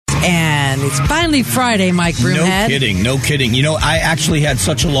And it's finally Friday, Mike Broomhead. No kidding. You know, I actually had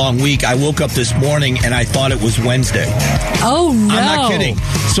such a long week. I woke up this morning and I thought it was Wednesday. Oh, no. I'm not kidding.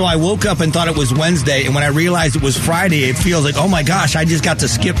 So I woke up and thought it was Wednesday, and when I realized it was Friday, it feels like, oh my gosh, I just got to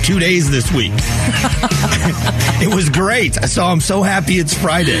skip 2 days this week. It was great. So I'm so happy it's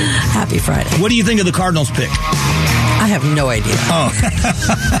Friday. Happy Friday. What do you think of the Cardinals pick? I have no idea. Oh.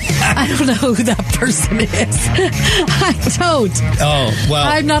 I don't know who that person is. I don't. Oh, well.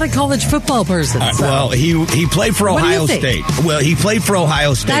 I'm not a college football person. So. Well, he played for Ohio State. Well, he played for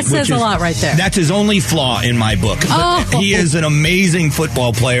Ohio State. That says a lot right there. That's his only flaw in my book. Oh. He is an amazing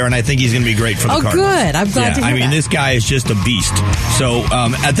football player, and I think he's going to be great for the Cardinals. Oh, good. I'm glad to hear that. This guy is just a beast. So,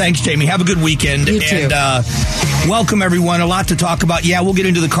 thanks, Jamie. Have a good weekend. You too. And welcome, everyone. A lot to talk about. Yeah, we'll get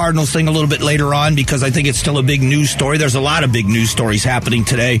into the Cardinals thing a little bit later on because I think it's still a big news story. There's a lot of big news stories happening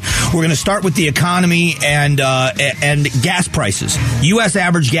today. We're going to start with the economy and gas prices. U.S.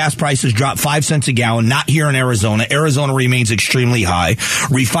 average gas prices dropped 5 cents a gallon, not here in Arizona. Arizona remains extremely high.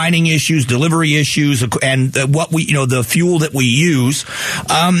 Refining issues, delivery issues, and the fuel that we use.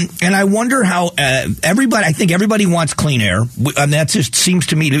 And I wonder how I think everybody wants clean air. And that just seems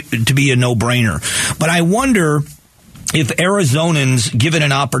to me to be a no-brainer. But I wonder if Arizonans given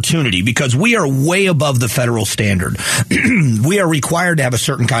an opportunity, because we are way above the federal standard. We are required to have a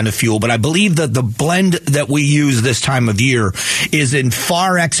certain kind of fuel, but I believe that the blend that we use this time of year is in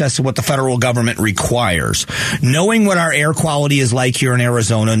far excess of what the federal government requires. Knowing what our air quality is like here in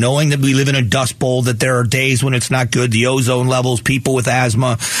Arizona, knowing that we live in a dust bowl, that there are days when it's not good, the ozone levels, people with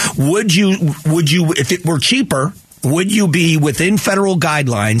asthma, would you, if it were cheaper, would you be within federal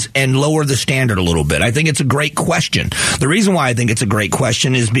guidelines and lower the standard a little bit? I think it's a great question. The reason why I think it's a great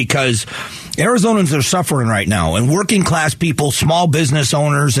question is because Arizonans are suffering right now, and working class people, small business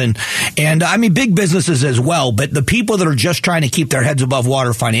owners, and I mean big businesses as well, but the people that are just trying to keep their heads above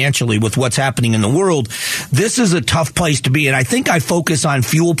water financially with what's happening in the world, this is a tough place to be. And I think I focus on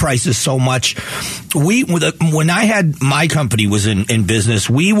fuel prices so much. When I had my company was in business,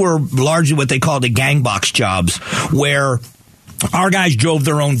 we were largely what they called the gang box jobs, where our guys drove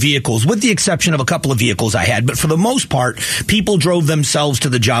their own vehicles, with the exception of a couple of vehicles I had. But for the most part, people drove themselves to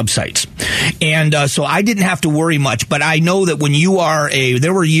the job sites. And so I didn't have to worry much. But I know that when you are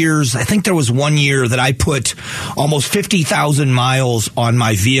there were years, I think there was 1 year that I put almost 50,000 miles on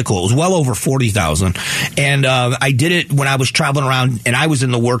my vehicle. It was well over 40,000. And I did it when I was traveling around, and I was in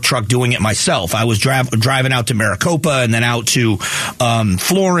the work truck doing it myself. I was driving out to Maricopa and then out to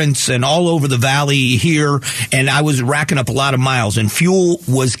Florence and all over the valley here. And I was racking up a lot of miles, and fuel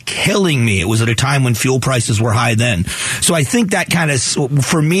was killing me. It was at a time when fuel prices were high then. So I think that kind of,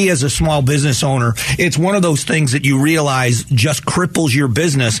 for me as a small business owner, it's one of those things that you realize just cripples your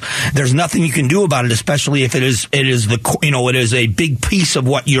business. There's nothing you can do about it, especially if it is a big piece of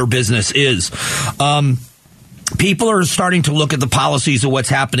what your business is. People are starting to look at the policies of what's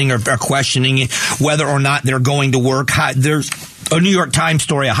happening, or are questioning whether or not they're going to work. There's a New York Times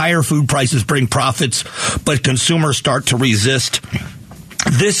story, higher food prices bring profits, but consumers start to resist.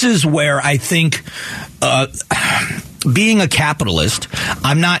 This is where I think, being a capitalist,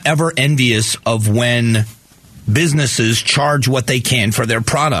 I'm not ever envious of when businesses charge what they can for their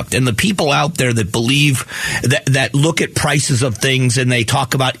product. And the people out there that believe that look at prices of things and they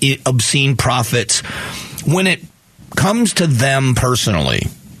talk about obscene profits, when it comes to them personally,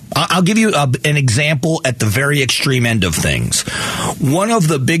 I'll give you an example at the very extreme end of things. One of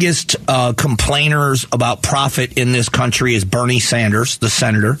the biggest complainers about profit in this country is Bernie Sanders, the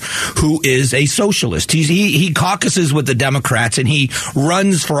senator, who is a socialist. He caucuses with the Democrats, and he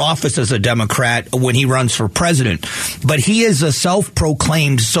runs for office as a Democrat when he runs for president. But he is a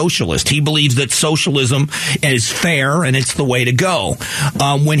self-proclaimed socialist. He believes that socialism is fair and it's the way to go.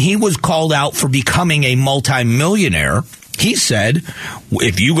 When he was called out for becoming a multimillionaire, he said,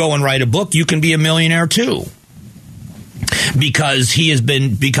 if you go and write a book, you can be a millionaire too. Because he has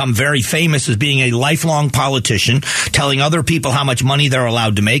become very famous as being a lifelong politician, telling other people how much money they're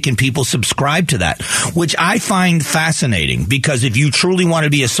allowed to make, and people subscribe to that, which I find fascinating. Because if you truly want to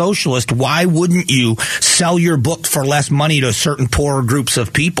be a socialist, why wouldn't you sell your book for less money to certain poorer groups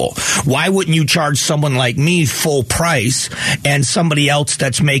of people? Why wouldn't you charge someone like me full price and somebody else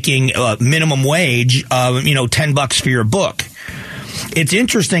that's making minimum wage, $10 for your book? It's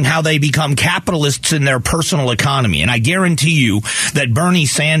interesting how they become capitalists in their personal economy. And I guarantee you that Bernie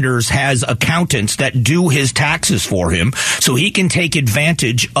Sanders has accountants that do his taxes for him so he can take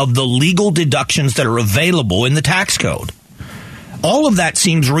advantage of the legal deductions that are available in the tax code. All of that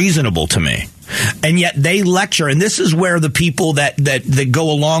seems reasonable to me. And yet they lecture, and this is where the people that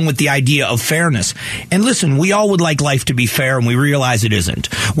go along with the idea of fairness. And listen, we all would like life to be fair, and we realize it isn't.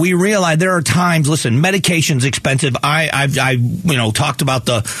 We realize there are times, listen, medication's expensive. I've talked about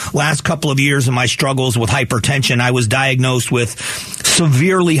the last couple of years of my struggles with hypertension. I was diagnosed with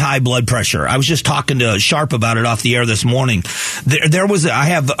severely high blood pressure. I was just talking to Sharp about it off the air this morning. I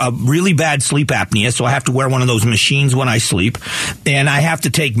have a really bad sleep apnea, so I have to wear one of those machines when I sleep, and I have to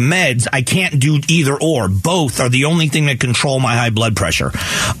take meds. I can't do either or. Both are the only thing that control my high blood pressure.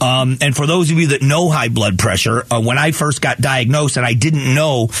 And for those of you that know high blood pressure, when I first got diagnosed and I didn't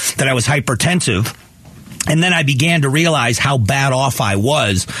know that I was hypertensive, and then I began to realize how bad off I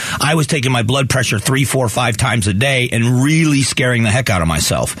was taking my blood pressure 3, 4, 5 times a day and really scaring the heck out of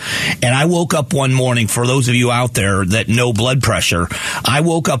myself. And I woke up one morning, for those of you out there that know blood pressure, I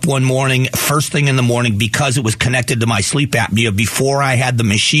woke up one morning, first thing in the morning, because it was connected to my sleep apnea before I had the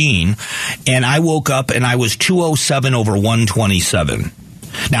machine, and I woke up and I was 207/127.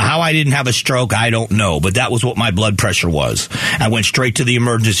 Now, how I didn't have a stroke, I don't know, but that was what my blood pressure was. I went straight to the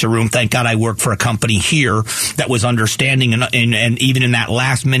emergency room. Thank God I worked for a company here that was understanding, and even in that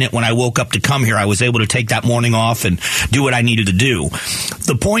last minute when I woke up to come here, I was able to take that morning off and do what I needed to do.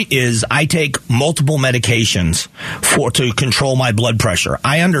 The point is, I take multiple medications to control my blood pressure.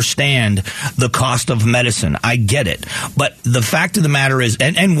 I understand the cost of medicine. I get it. But the fact of the matter is,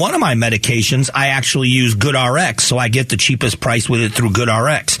 and one of my medications, I actually use GoodRx, so I get the cheapest price with it through GoodRx.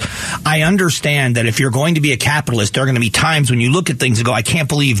 I understand that if you're going to be a capitalist, there are going to be times when you look at things and go, I can't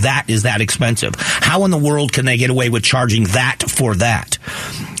believe that is that expensive. How in the world can they get away with charging that for that?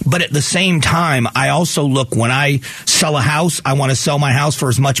 But at the same time, I also look, when I sell a house, I want to sell my house for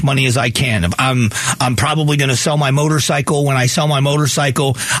as much money as I can. If I'm probably going to sell my motorcycle. When I sell my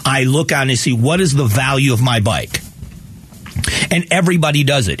motorcycle, I look on and see what is the value of my bike. And everybody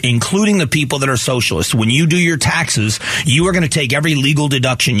does it, including the people that are socialists. When you do your taxes, you are going to take every legal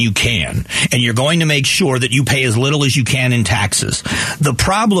deduction you can, and you're going to make sure that you pay as little as you can in taxes. The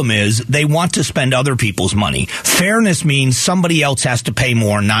problem is they want to spend other people's money. Fairness means somebody else has to pay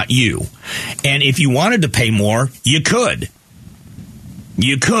more, not you. And if you wanted to pay more, you could.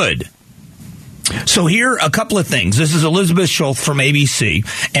 You could. So here are a couple of things. This is Elizabeth Schultz from ABC,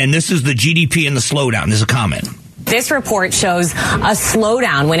 and this is the GDP and the slowdown. This is a comment. This report shows a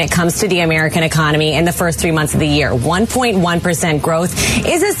slowdown when it comes to the American economy in the first 3 months of the year. 1.1% growth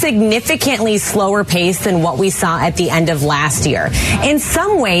is a significantly slower pace than what we saw at the end of last year. In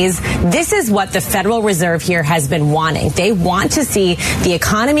some ways, this is what the Federal Reserve here has been wanting. They want to see the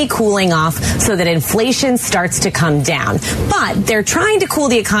economy cooling off so that inflation starts to come down. But they're trying to cool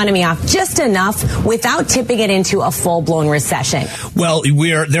the economy off just enough without tipping it into a full-blown recession. Well,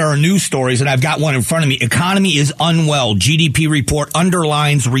 there are news stories, and I've got one in front of me. Economy is unwell. GDP report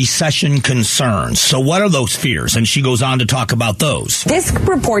underlines recession concerns. So what are those fears? And she goes on to talk about those. This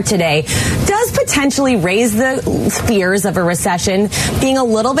report today does potentially raise the fears of a recession being a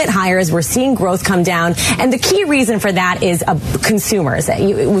little bit higher as we're seeing growth come down. And the key reason for that is consumers.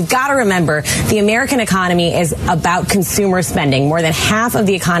 We've got to remember the American economy is about consumer spending. More than half of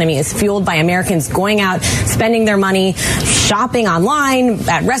the economy is fueled by Americans going out, spending their money, shopping online,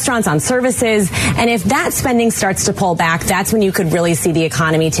 at restaurants, on services. And if that spending starts to pull back, that's when you could really see the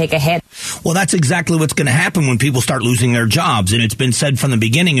economy take a hit. Well, that's exactly what's going to happen when people start losing their jobs. And it's been said from the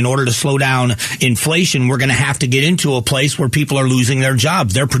beginning, in order to slow down inflation, we're going to have to get into a place where people are losing their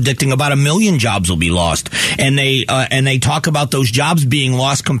jobs. They're predicting about 1 million jobs will be lost. And they talk about those jobs being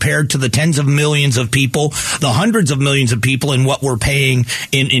lost compared to the tens of millions of people, the hundreds of millions of people in what we're paying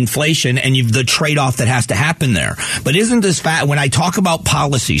in inflation, and the trade-off that has to happen there. But isn't this fact, when I talk about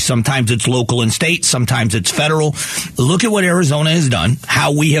policy, sometimes it's local and state, sometimes it's federal. Look at what Arizona has done,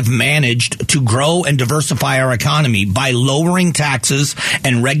 how we have managed to grow and diversify our economy by lowering taxes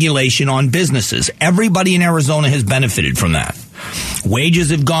and regulation on businesses. Everybody in Arizona has benefited from that.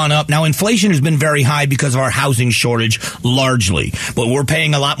 Wages have gone up. Now, inflation has been very high because of our housing shortage, largely. But we're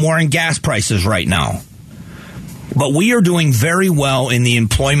paying a lot more in gas prices right now. But we are doing very well in the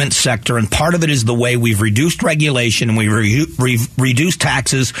employment sector, and part of it is the way we've reduced regulation and we've reduced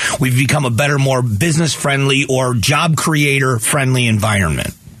taxes. We've become a better, more business-friendly or job creator-friendly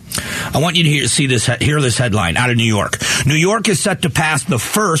environment. I want you to hear this headline out of New York. New York is set to pass the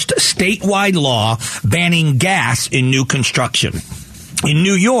first statewide law banning gas in new construction. In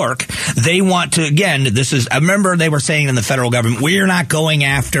New York, they want to, again, I remember they were saying in the federal government, we're not going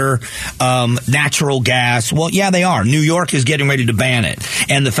after natural gas. Well, yeah, they are. New York is getting ready to ban it.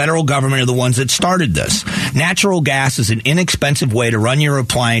 And the federal government are the ones that started this. Natural gas is an inexpensive way to run your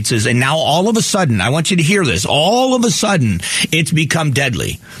appliances. And now all of a sudden, I want you to hear this, all of a sudden, it's become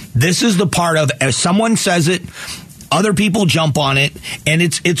deadly. This is the part of, as someone says it, other people jump on it, and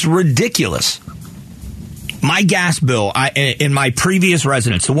it's ridiculous. My gas bill, in my previous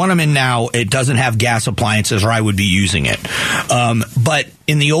residence, the one I'm in now, it doesn't have gas appliances, or I would be using it. But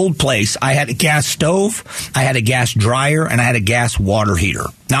in the old place, I had a gas stove, I had a gas dryer, and I had a gas water heater.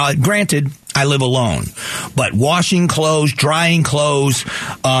 Now, granted, I live alone, but washing clothes, drying clothes,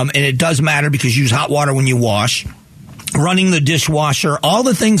 and it does matter because you use hot water when you wash. Running the dishwasher, all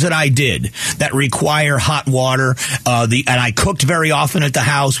the things that I did that require hot water, and I cooked very often at the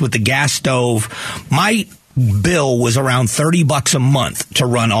house with the gas stove. My bill was around $30 a month to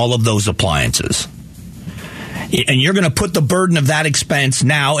run all of those appliances. And you're going to put the burden of that expense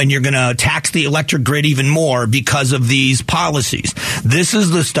now, and you're going to tax the electric grid even more because of these policies. This is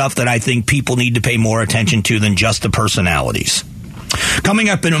the stuff that I think people need to pay more attention to than just the personalities. Coming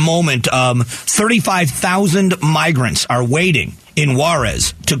up in a moment, 35,000 migrants are waiting in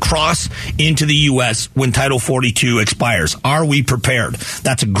Juarez to cross into the U.S. when Title 42 expires. Are we prepared?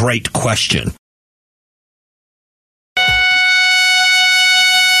 That's a great question.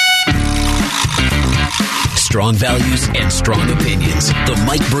 Strong values and strong opinions. The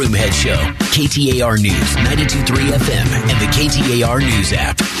Mike Broomhead Show. KTAR News, 92.3 FM, and the KTAR News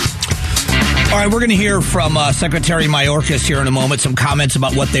app. All right, we're going to hear from Secretary Mayorkas here in a moment, some comments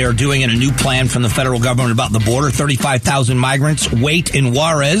about what they are doing and a new plan from the federal government about the border. 35,000 migrants wait in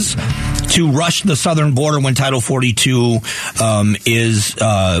Juarez to rush the southern border when Title 42 when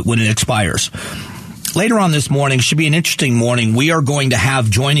it expires. Later on this morning, should be an interesting morning. We are going to have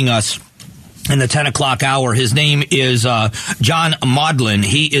joining us in the 10 o'clock hour. His name is John Maudlin.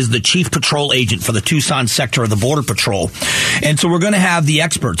 He is the chief patrol agent for the Tucson sector of the Border Patrol. And so we're going to have the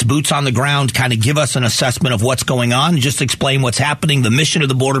experts, boots on the ground, kind of give us an assessment of what's going on, just explain what's happening, the mission of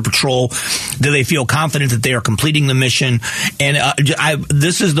the Border Patrol. Do they feel confident that they are completing the mission? And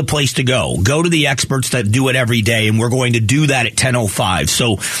this is the place to go. Go to the experts that do it every day, and we're going to do that at 10:05.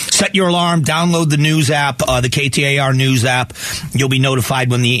 So set your alarm, download the news app, the KTAR News app. You'll be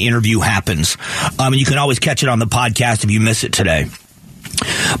notified when the interview happens. And you can always catch it on the podcast if you miss it today.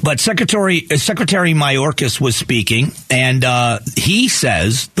 But Secretary Mayorkas was speaking, and he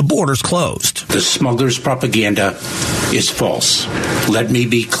says the border's closed. The smugglers' propaganda is false. Let me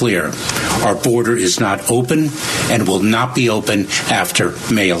be clear. Our border is not open and will not be open after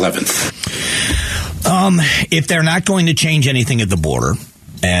May 11th. If they're not going to change anything at the border,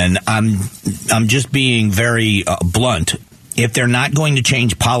 and I'm just being very blunt, if they're not going to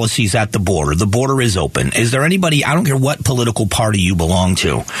change policies at the border is open. Is there anybody, I don't care what political party you belong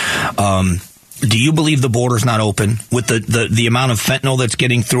to, do you believe the border's not open with the amount of fentanyl that's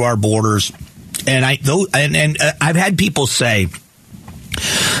getting through our borders? And I've had people say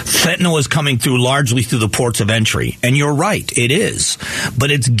fentanyl is coming through largely through the ports of entry. And you're right, it is.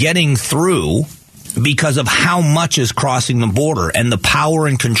 But it's getting through because of how much is crossing the border and the power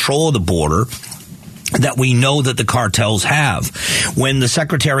and control of the border that we know that the cartels have. When the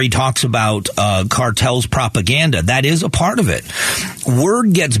secretary talks about cartels propaganda, that is a part of it.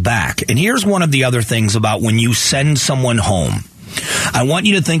 Word gets back. And here's one of the other things about when you send someone home. I want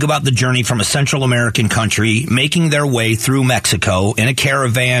you to think about the journey from a Central American country making their way through Mexico in a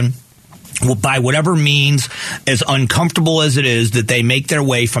caravan, by whatever means, as uncomfortable as it is, that they make their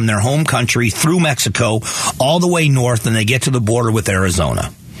way from their home country through Mexico all the way north, and they get to the border with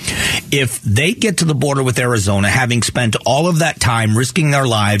Arizona. If they get to the border with Arizona, having spent all of that time risking their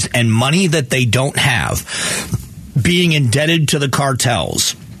lives and money that they don't have, being indebted to the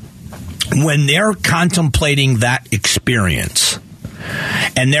cartels, when they're contemplating that experience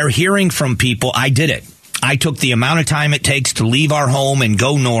and they're hearing from people, I did it. I took the amount of time it takes to leave our home and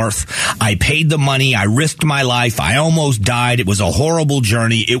go north. I paid the money. I risked my life. I almost died. It was a horrible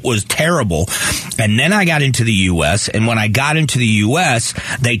journey. It was terrible. And then I got into the U.S. And when I got into the U.S.,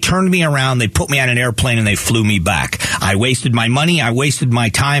 they turned me around. They put me on an airplane and they flew me back. I wasted my money. I wasted my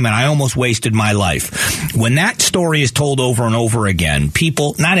time, and I almost wasted my life. When that story is told over and over again,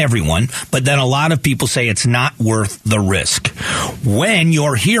 people, not everyone, but then a lot of people say it's not worth the risk. When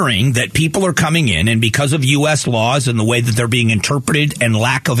you're hearing that people are coming in, and because because of U.S. laws and the way that they're being interpreted and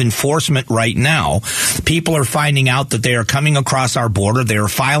lack of enforcement right now, people are finding out that they are coming across our border. They are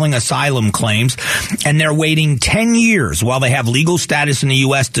filing asylum claims, and they're waiting 10 years while they have legal status in the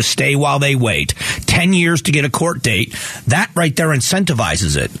U.S. to stay while they wait. 10 years to get a court date. That right there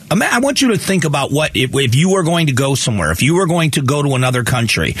incentivizes it. I want you to think about what if you were going to go somewhere, if you were going to go to another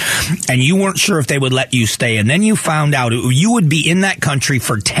country, and you weren't sure if they would let you stay, and then you found out you would be in that country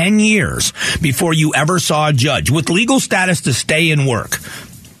for 10 years before you ever saw a judge with legal status to stay and work.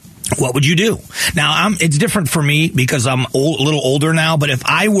 What would you do? Now, it's different for me because I'm a little older now, but if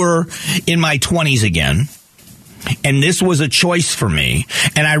I were in my 20s again, and this was a choice for me,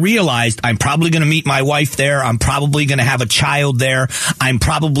 and I realized I'm probably going to meet my wife there, I'm probably going to have a child there, I'm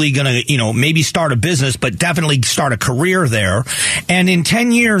probably going to, maybe start a business, but definitely start a career there, and in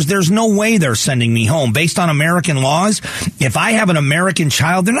 10 years, there's no way they're sending me home. Based on American laws, if I have an American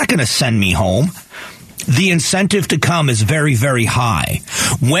child, they're not going to send me home. The incentive to come is very, very high.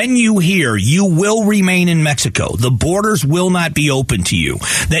 When you hear you will remain in Mexico, the borders will not be open to you,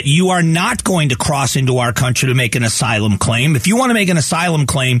 that you are not going to cross into our country to make an asylum claim. If you want to make an asylum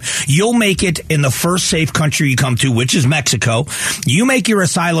claim, you'll make it in the first safe country you come to, which is Mexico. You make your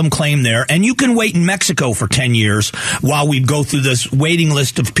asylum claim there, and you can wait in Mexico for 10 years while we go through this waiting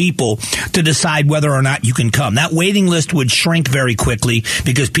list of people to decide whether or not you can come. That waiting list would shrink very quickly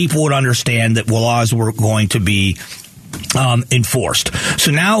because people would understand that laws were going to be enforced.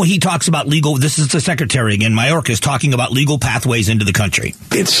 So now he talks about legal, this is the secretary again, Mayorkas, talking about legal pathways into the country.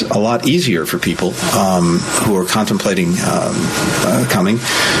 It's a lot easier for people who are contemplating coming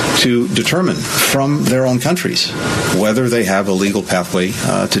to determine from their own countries whether they have a legal pathway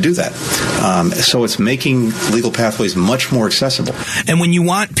to do that. So it's making legal pathways much more accessible. And when you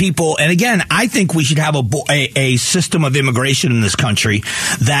want people, and again, I think we should have a system of immigration in this country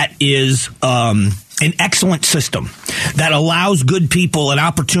that is an excellent system that allows good people an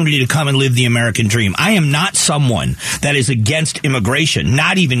opportunity to come and live the American dream. I am not someone that is against immigration,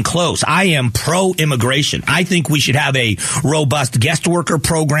 not even close. I am pro-immigration. I think we should have a robust guest worker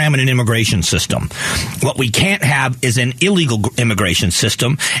program and an immigration system. What we can't have is an illegal immigration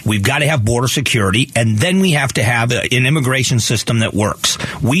system. We've got to have border security, and then we have to have an immigration system that works.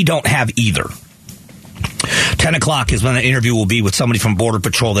 We don't have either. 10 o'clock is when the interview will be with somebody from Border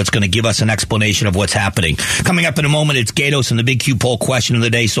Patrol that's going to give us an explanation of what's happening. Coming up in a moment, it's Gatos and the Big Q poll question of the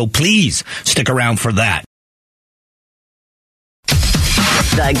day, so please stick around for that.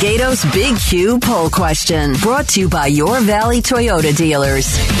 The Gatos Big Q poll question, brought to you by Your Valley Toyota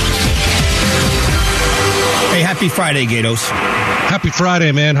dealers. Hey, happy Friday, Gatos. Happy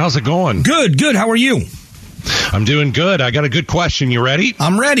Friday, man. How's it going? Good. How are you? I'm doing good. I got a good question. You ready?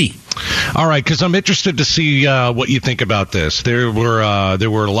 I'm ready. All right, because I'm interested to see what you think about this. There were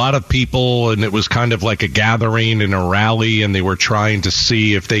a lot of people, and it was kind of like a gathering and a rally, and they were trying to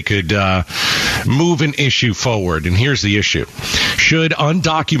see if they could move an issue forward. And here's the issue: should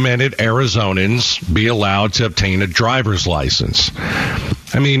undocumented Arizonans be allowed to obtain a driver's license?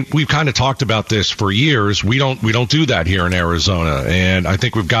 I mean, we've kind of talked about this for years. We don't do that here in Arizona, and I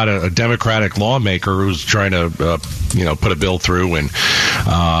think we've got a Democratic lawmaker who's trying to put a bill through and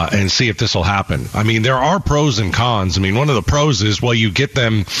see if this will happen. I mean, there are pros and cons. I mean, one of the pros is, well, you get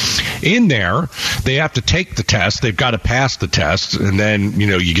them in there, they have to take the test, they've got to pass the test, and then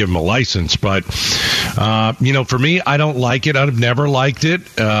you give them a license. But for me, I don't like it. I've never liked it.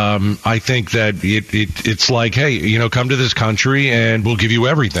 I think that it's like, hey, come to this country and we'll give you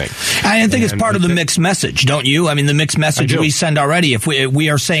everything. I think it's part of the mixed message, don't you? I mean, the mixed message we send already, if we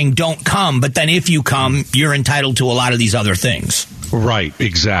are saying don't come, but then if you come, you're entitled to a lot of these other things. Right,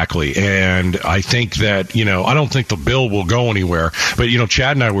 exactly. And I think that, I don't think the bill will go anywhere, but,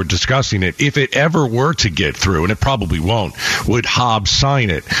 Chad and I were discussing it. If it ever were to get through, and it probably won't, would Hobbs sign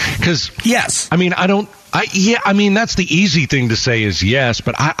it? Because, yes. I mean, that's the easy thing to say is yes,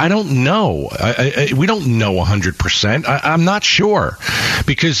 but I don't know. We don't know 100%. I'm not sure,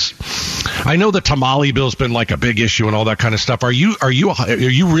 because I know the tamale bill's been like a big issue and all that kind of stuff. Are you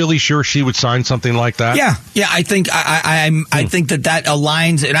really sure she would sign something like that? Yeah. I think I think that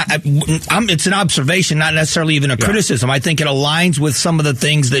aligns. And it's an observation, not necessarily even a criticism. I think it aligns with some of the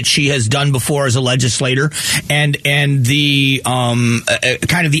things that she has done before as a legislator, and the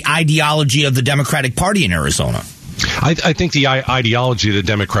kind of the ideology of the Democratic Party in Arizona. I think the ideology of the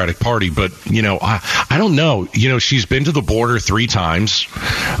Democratic Party, but, I don't know. She's been to the border 3 times.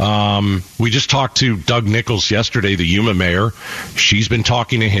 We just talked to Doug Nichols yesterday, the Yuma mayor. She's been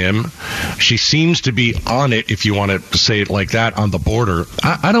talking to him. She seems to be on it, if you want to say it like that, on the border.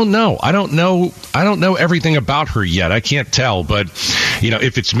 I don't know. I don't know everything about her yet. I can't tell. But,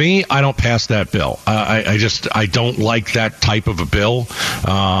 if it's me, I don't pass that bill. I don't like that type of a bill.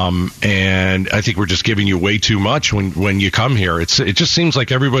 And I think we're just giving you way too much when you come here. It just seems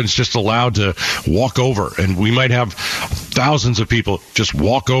like everyone's just allowed to walk over, and we might have thousands of people just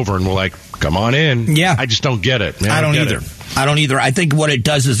walk over, and we're like, come on in. Yeah. I just don't get it. I don't either. I think what it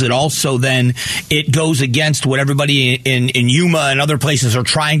does is it also then it goes against what everybody in Yuma and other places are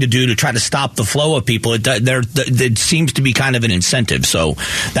trying to do to try to stop the flow of people. It seems to be kind of an incentive. So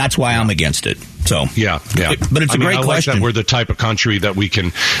that's why I'm against it. So yeah. But it's a great question. Like that we're the type of country that we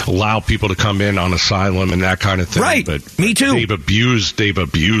can allow people to come in on asylum and that kind of thing. Right. But me too. They've abused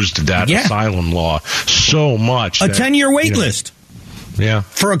that asylum law so much. A 10-year wait list. Yeah.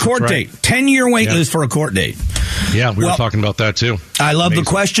 For a court date. 10-year wait list for a court date. Yeah, we were talking about that too. I love the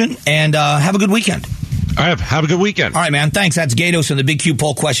question, and have a good weekend. Have a good weekend. All right, man. Thanks. That's Gatos, and the Big Q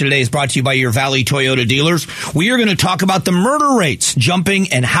poll question today is brought to you by your Valley Toyota dealers. We are going to talk about the murder rates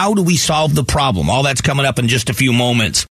jumping and how do we solve the problem. All that's coming up in just a few moments.